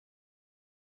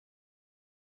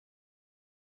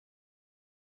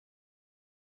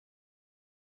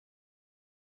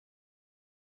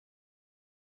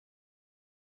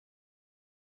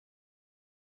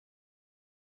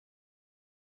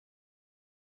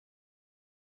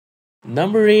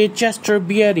Number 8. Chester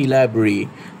Beatty Library.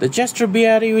 The Chester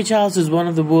Beatty, which houses one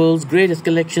of the world's greatest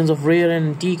collections of rare and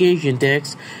antique Asian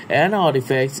texts and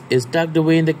artifacts, is tucked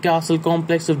away in the castle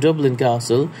complex of Dublin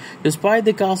Castle, despite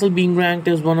the castle being ranked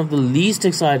as one of the least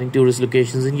exciting tourist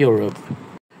locations in Europe.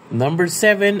 Number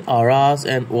 7. Arras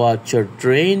and Watcher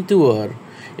Train Tour.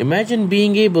 Imagine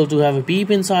being able to have a peep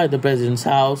inside the president's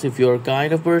house if you're a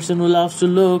kind of person who loves to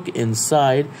look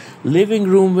inside living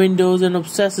room windows and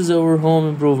obsesses over home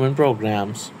improvement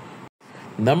programs.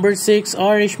 Number 6.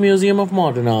 Irish Museum of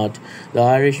Modern Art. The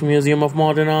Irish Museum of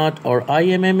Modern Art, or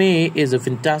IMMA, is a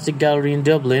fantastic gallery in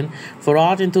Dublin for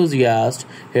art enthusiasts.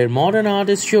 Here modern art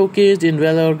is showcased in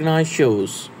well-organized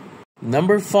shows.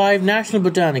 Number 5. National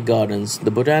Botanic Gardens.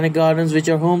 The Botanic Gardens, which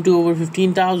are home to over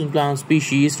 15,000 plant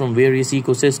species from various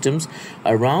ecosystems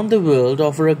around the world,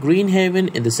 offer a green haven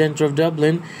in the center of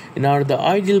Dublin and are the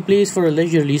ideal place for a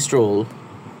leisurely stroll.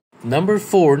 Number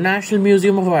 4. National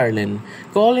Museum of Ireland.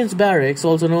 Collins Barracks,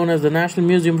 also known as the National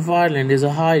Museum of Ireland, is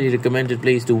a highly recommended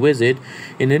place to visit.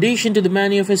 In addition to the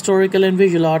many of historical and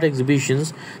visual art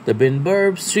exhibitions, the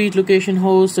Binburb Street location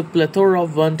hosts a plethora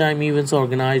of one-time events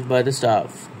organized by the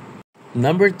staff.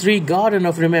 Number 3. Garden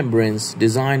of Remembrance.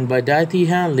 Designed by Dorothy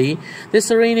Hanley, this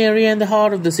serene area in the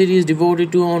heart of the city is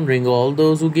devoted to honoring all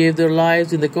those who gave their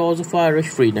lives in the cause of Irish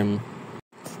freedom.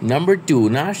 Number 2.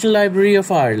 National Library of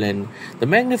Ireland. The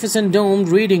magnificent domed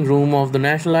reading room of the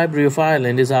National Library of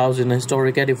Ireland is housed in a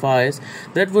historic edifice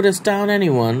that would astound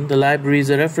anyone. The library is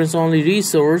a reference-only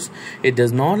resource. It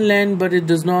does not lend, but it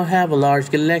does not have a large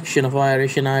collection of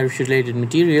Irish and Irish-related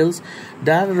materials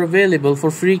that are available for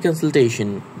free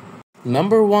consultation.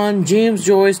 Number 1. James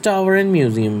Joyce Tower and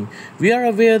Museum. We are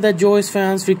aware that Joyce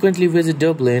fans frequently visit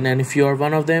Dublin, and if you are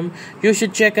one of them, you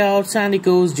should check out Sandy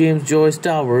Coast's James Joyce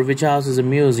Tower, which houses a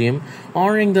museum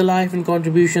honoring the life and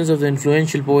contributions of the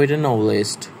influential poet and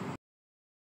novelist.